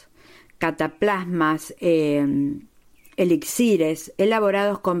 ungüentos, cataplasmas, elixires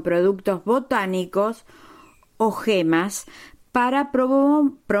elaborados con productos botánicos o gemas para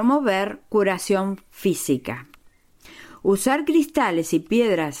promover curación física. Usar cristales y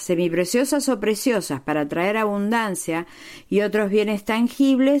piedras semipreciosas o preciosas para traer abundancia y otros bienes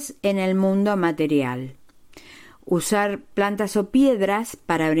tangibles en el mundo material. Usar plantas o piedras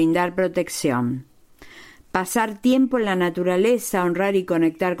para brindar protección. Pasar tiempo en la naturaleza, honrar y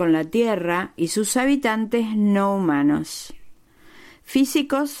conectar con la tierra y sus habitantes no humanos,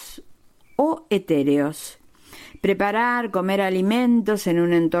 físicos o etéreos. Preparar, comer alimentos en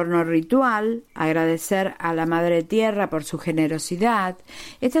un entorno ritual, agradecer a la Madre Tierra por su generosidad.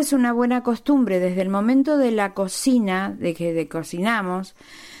 Esta es una buena costumbre desde el momento de la cocina, de que cocinamos,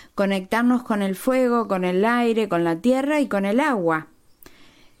 conectarnos con el fuego, con el aire, con la tierra y con el agua.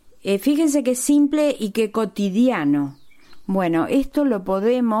 Fíjense qué simple y qué cotidiano. Bueno, esto lo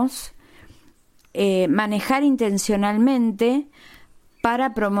podemos manejar intencionalmente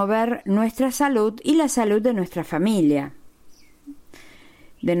para promover nuestra salud y la salud de nuestra familia,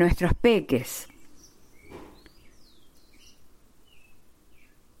 de nuestros peques.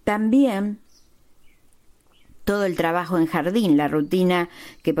 También todo el trabajo en jardín, la rutina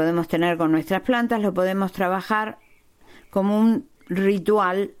que podemos tener con nuestras plantas, lo podemos trabajar como un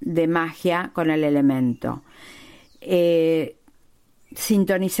ritual de magia con el elemento,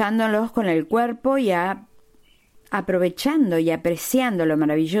 sintonizándolos con el cuerpo y aprovechando y apreciando lo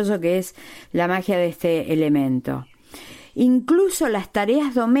maravilloso que es la magia de este elemento. Incluso las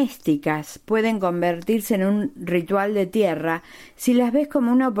tareas domésticas pueden convertirse en un ritual de tierra si las ves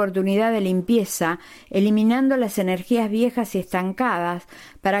como una oportunidad de limpieza, eliminando las energías viejas y estancadas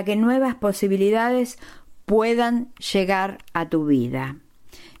para que nuevas posibilidades puedan llegar a tu vida.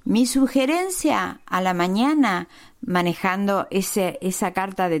 Mi sugerencia a la mañana, manejando esa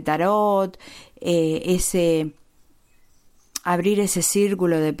carta de tarot, abrir ese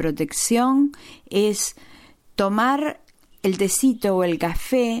círculo de protección, es tomar el tecito o el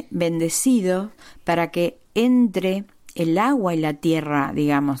café bendecido para que entre el agua y la tierra,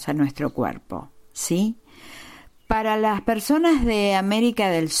 digamos, a nuestro cuerpo, ¿sí? Para las personas de América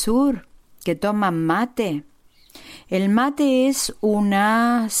del Sur que toman mate, el mate es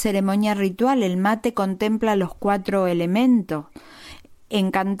una ceremonia ritual. El mate contempla los 4 elementos.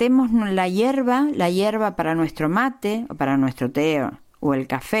 Encantemos la hierba para nuestro mate o para nuestro té o el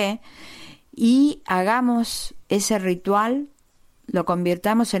café, y hagamos ese ritual, lo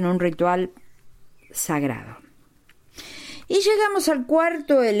convirtamos en un ritual sagrado. Y llegamos al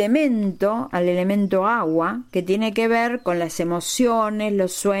 4 elemento, al elemento agua, que tiene que ver con las emociones,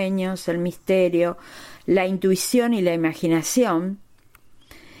 los sueños, el misterio, la intuición y la imaginación,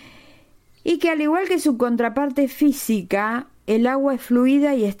 y que al igual que su contraparte física, el agua es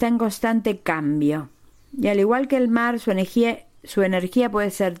fluida y está en constante cambio. Y al igual que el mar, su energía puede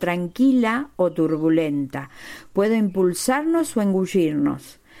ser tranquila o turbulenta, puede impulsarnos o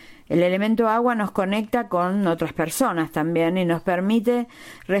engullirnos. El elemento agua nos conecta con otras personas también y nos permite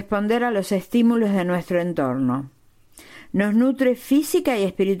responder a los estímulos de nuestro entorno. Nos nutre física y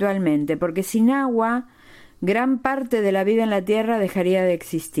espiritualmente, porque sin agua, gran parte de la vida en la Tierra dejaría de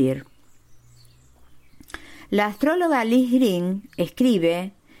existir. La astróloga Liz Green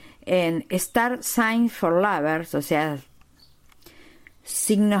escribe en Star Signs for Lovers, o sea,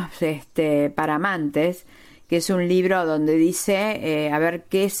 signos para amantes, que es un libro donde dice a ver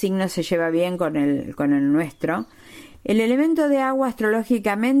qué signo se lleva bien con el nuestro. El elemento de agua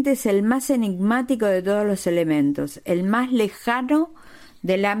astrológicamente es el más enigmático de todos los elementos, el más lejano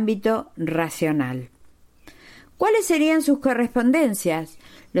del ámbito racional. ¿Cuáles serían sus correspondencias?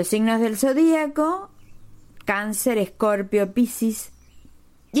 Los signos del zodíaco: Cáncer, Escorpio, Piscis,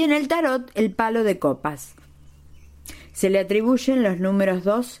 y en el tarot el palo de copas. Se le atribuyen los números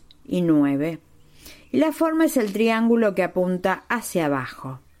 2 y 9. Y la forma es el triángulo que apunta hacia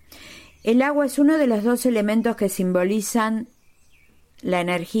abajo. El agua es uno de los 2 elementos que simbolizan la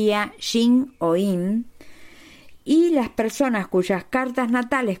energía yin o yin, y las personas cuyas cartas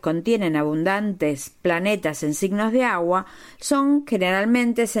natales contienen abundantes planetas en signos de agua son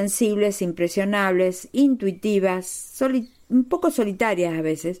generalmente sensibles, impresionables, intuitivas, un poco solitarias a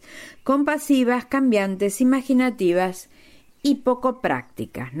veces, compasivas, cambiantes, imaginativas y poco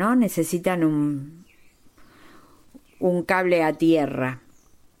prácticas, ¿no? Necesitan un cable a tierra.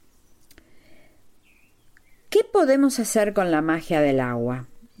 ¿Qué podemos hacer con la magia del agua?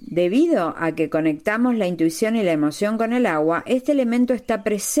 Debido a que conectamos la intuición y la emoción con el agua, este elemento está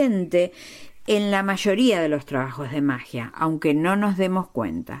presente en la mayoría de los trabajos de magia, aunque no nos demos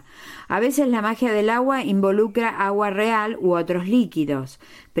cuenta. A veces la magia del agua involucra agua real u otros líquidos,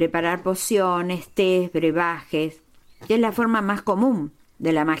 preparar pociones, tés, brebajes, que es la forma más común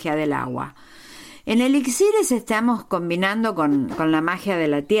de la magia del agua. En elixires estamos combinando con la magia de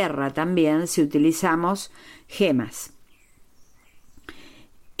la tierra también si utilizamos gemas.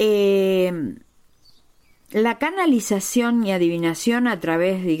 La canalización y adivinación a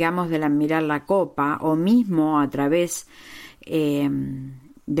través, digamos, de mirar la copa o mismo a través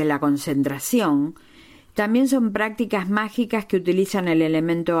de la concentración, también son prácticas mágicas que utilizan el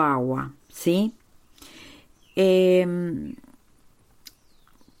elemento agua, ¿sí?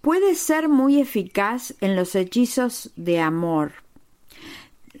 Puede ser muy eficaz en los hechizos de amor.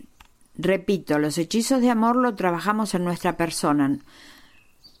 Repito, los hechizos de amor lo trabajamos en nuestra persona.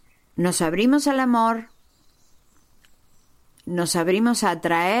 Nos abrimos al amor, nos abrimos a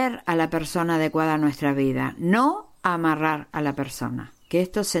atraer a la persona adecuada a nuestra vida, no a amarrar a la persona. Que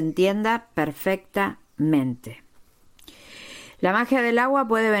esto se entienda perfectamente. La magia del agua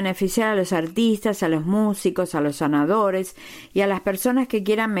puede beneficiar a los artistas, a los músicos, a los sanadores y a las personas que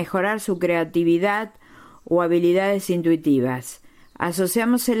quieran mejorar su creatividad o habilidades intuitivas.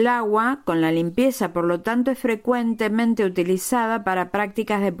 Asociamos el agua con la limpieza, por lo tanto es frecuentemente utilizada para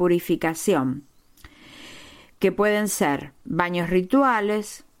prácticas de purificación, que pueden ser baños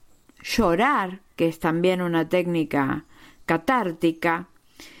rituales, llorar, que es también una técnica catártica,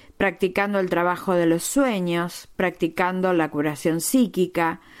 practicando el trabajo de los sueños, practicando la curación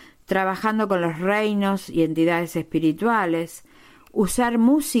psíquica, trabajando con los reinos y entidades espirituales, usar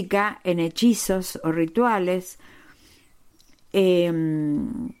música en hechizos o rituales.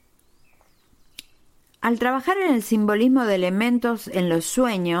 Al trabajar en el simbolismo de elementos en los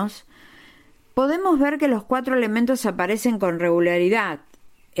sueños, podemos ver que los 4 elementos aparecen con regularidad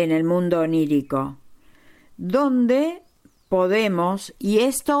en el mundo onírico, donde podemos, y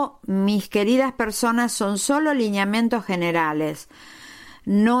esto, mis queridas personas, son solo lineamientos generales,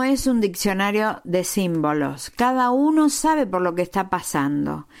 no es un diccionario de símbolos, cada uno sabe por lo que está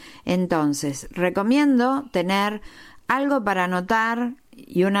pasando. Entonces, recomiendo tener algo para anotar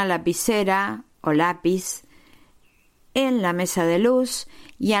y una lapicera o lápiz en la mesa de luz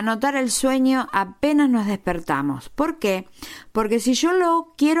y anotar el sueño apenas nos despertamos. ¿Por qué? Porque si yo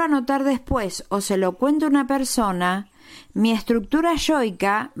lo quiero anotar después o se lo cuento a una persona, mi estructura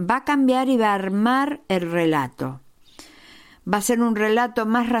yoica va a cambiar y va a armar el relato. Va a ser un relato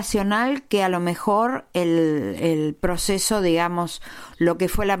más racional que a lo mejor el proceso, digamos, lo que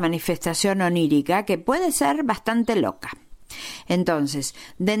fue la manifestación onírica, que puede ser bastante loca. Entonces,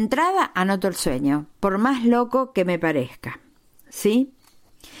 de entrada anoto el sueño, por más loco que me parezca, ¿sí?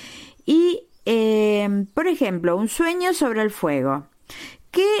 Y, por ejemplo, un sueño sobre el fuego,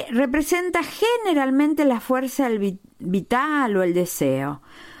 que representa generalmente la fuerza vital o el deseo.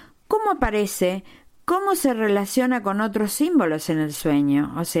 ¿Cómo aparece? ¿Cómo se relaciona con otros símbolos en el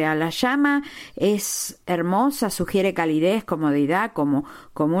sueño? O sea, la llama es hermosa, sugiere calidez, comodidad, como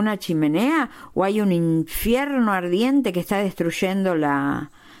una chimenea, o hay un infierno ardiente que está destruyendo la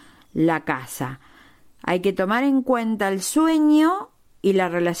casa. Hay que tomar en cuenta el sueño y la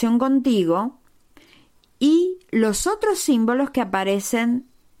relación contigo y los otros símbolos que aparecen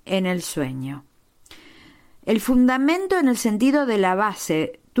en el sueño. El fundamento en el sentido de la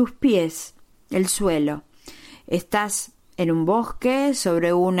base, tus pies, el suelo. ¿Estás en un bosque,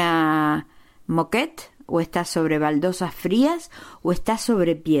 sobre una moquette, o estás sobre baldosas frías, o estás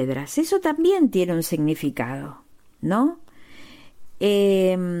sobre piedras? Eso también tiene un significado, ¿no?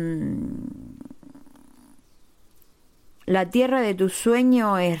 ¿La tierra de tu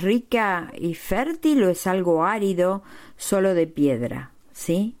sueño es rica y fértil o es algo árido, solo de piedra?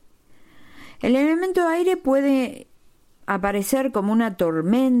 ¿Sí? El elemento aire puede aparecer como una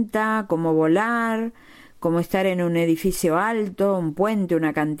tormenta, como volar, como estar en un edificio alto, un puente, un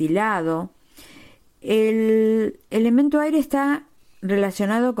acantilado. El elemento aire está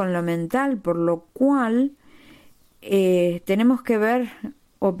relacionado con lo mental, por lo cual tenemos que ver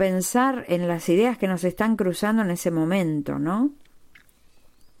o pensar en las ideas que nos están cruzando en ese momento, ¿no?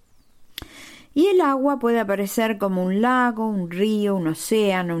 Y el agua puede aparecer como un lago, un río, un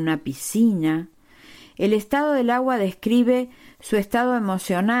océano, una piscina. El estado del agua describe su estado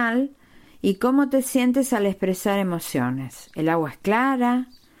emocional y cómo te sientes al expresar emociones. El agua es clara,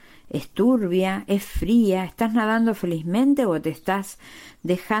 es turbia, es fría. ¿Estás nadando felizmente o te estás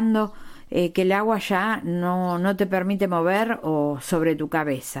dejando que el agua ya no te permite mover o sobre tu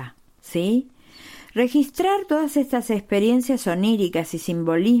cabeza? ¿Sí? Registrar todas estas experiencias oníricas y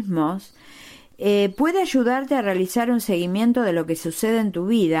simbolismos puede ayudarte a realizar un seguimiento de lo que sucede en tu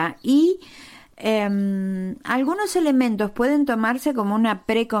vida y algunos elementos pueden tomarse como una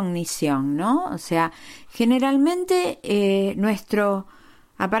precognición, ¿no? O sea, generalmente nuestro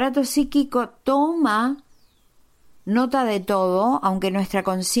aparato psíquico toma nota de todo, aunque nuestra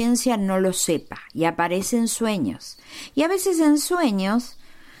conciencia no lo sepa, y aparece en sueños. Y a veces en sueños,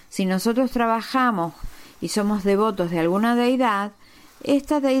 si nosotros trabajamos y somos devotos de alguna deidad,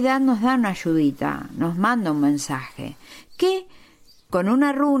 esta deidad nos da una ayudita, nos manda un mensaje, que con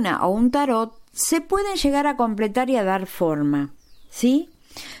una runa o un tarot se pueden llegar a completar y a dar forma, ¿sí?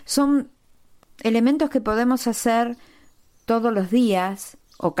 Son elementos que podemos hacer todos los días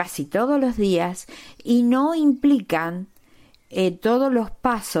o casi todos los días y no implican todos los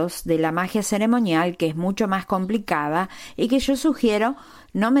pasos de la magia ceremonial, que es mucho más complicada y que yo sugiero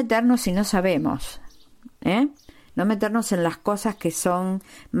no meternos si no sabemos, no meternos en las cosas que son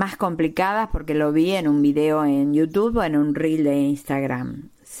más complicadas, porque lo vi en un video en YouTube o en un reel de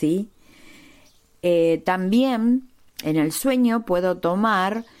Instagram, ¿sí? También en el sueño puedo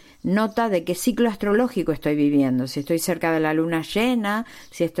tomar nota de qué ciclo astrológico estoy viviendo, si estoy cerca de la luna llena,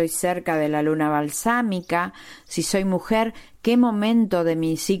 si estoy cerca de la luna balsámica, si soy mujer, qué momento de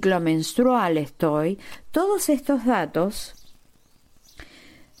mi ciclo menstrual estoy. Todos estos datos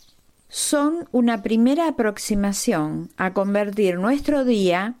son una primera aproximación a convertir nuestro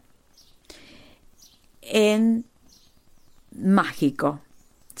día en mágico,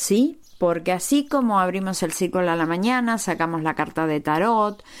 ¿sí? Porque así como abrimos el ciclo a la mañana, sacamos la carta de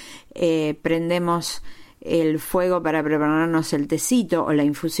tarot, prendemos el fuego para prepararnos el tecito o la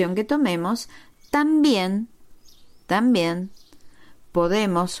infusión que tomemos, también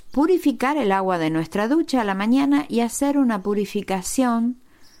podemos purificar el agua de nuestra ducha a la mañana y hacer una purificación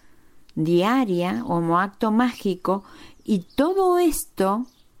diaria como acto mágico, y todo esto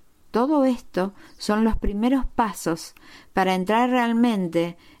son los primeros pasos para entrar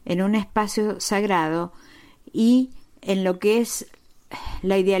realmente en un espacio sagrado y en lo que es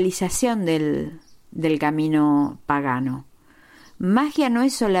la idealización del camino pagano. Magia no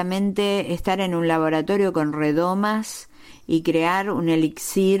es solamente estar en un laboratorio con redomas y crear un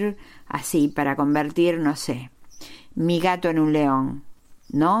elixir así para convertir, no sé, mi gato en un león,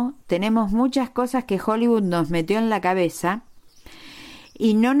 ¿no? Tenemos muchas cosas que Hollywood nos metió en la cabeza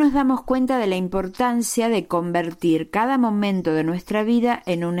y no nos damos cuenta de la importancia de convertir cada momento de nuestra vida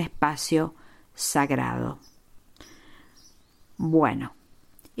en un espacio sagrado. Bueno,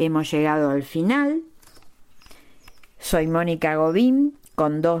 hemos llegado al final. Soy Mónica Gobbin,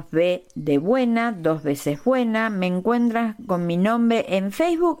 con 2B de buena, 2 veces buena. Me encuentras con mi nombre en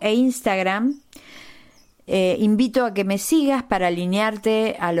Facebook e Instagram. Invito a que me sigas para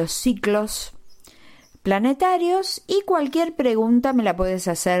alinearte a los ciclos planetarios y cualquier pregunta me la puedes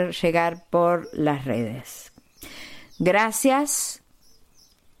hacer llegar por las redes. Gracias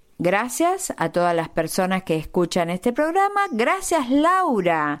a todas las personas que escuchan este programa. Gracias,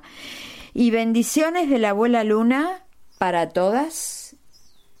 Laura. Y bendiciones de la abuela Luna para todas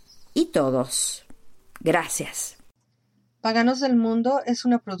y todos. Gracias. Paganos del Mundo es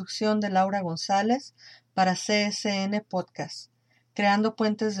una producción de Laura González para CSN Podcast, creando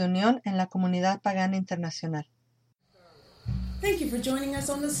puentes de unión en la comunidad pagana internacional. Thank you for joining us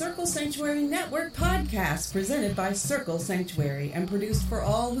on the Circle Sanctuary Network podcast, presented by Circle Sanctuary and produced for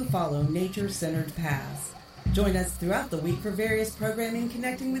all who follow nature-centered paths. Join us throughout the week for various programming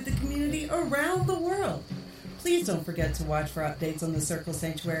connecting with the community around the world. Please don't forget to watch for updates on the Circle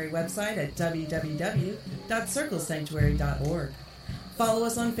Sanctuary website at www.circlesanctuary.org. Follow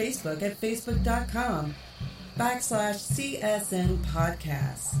us on Facebook at facebook.com/CSN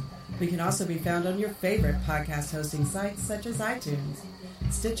Podcasts. We can also be found on your favorite podcast hosting sites such as iTunes,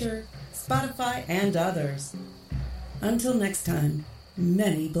 Stitcher, Spotify, and others. Until next time,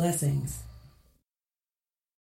 many blessings.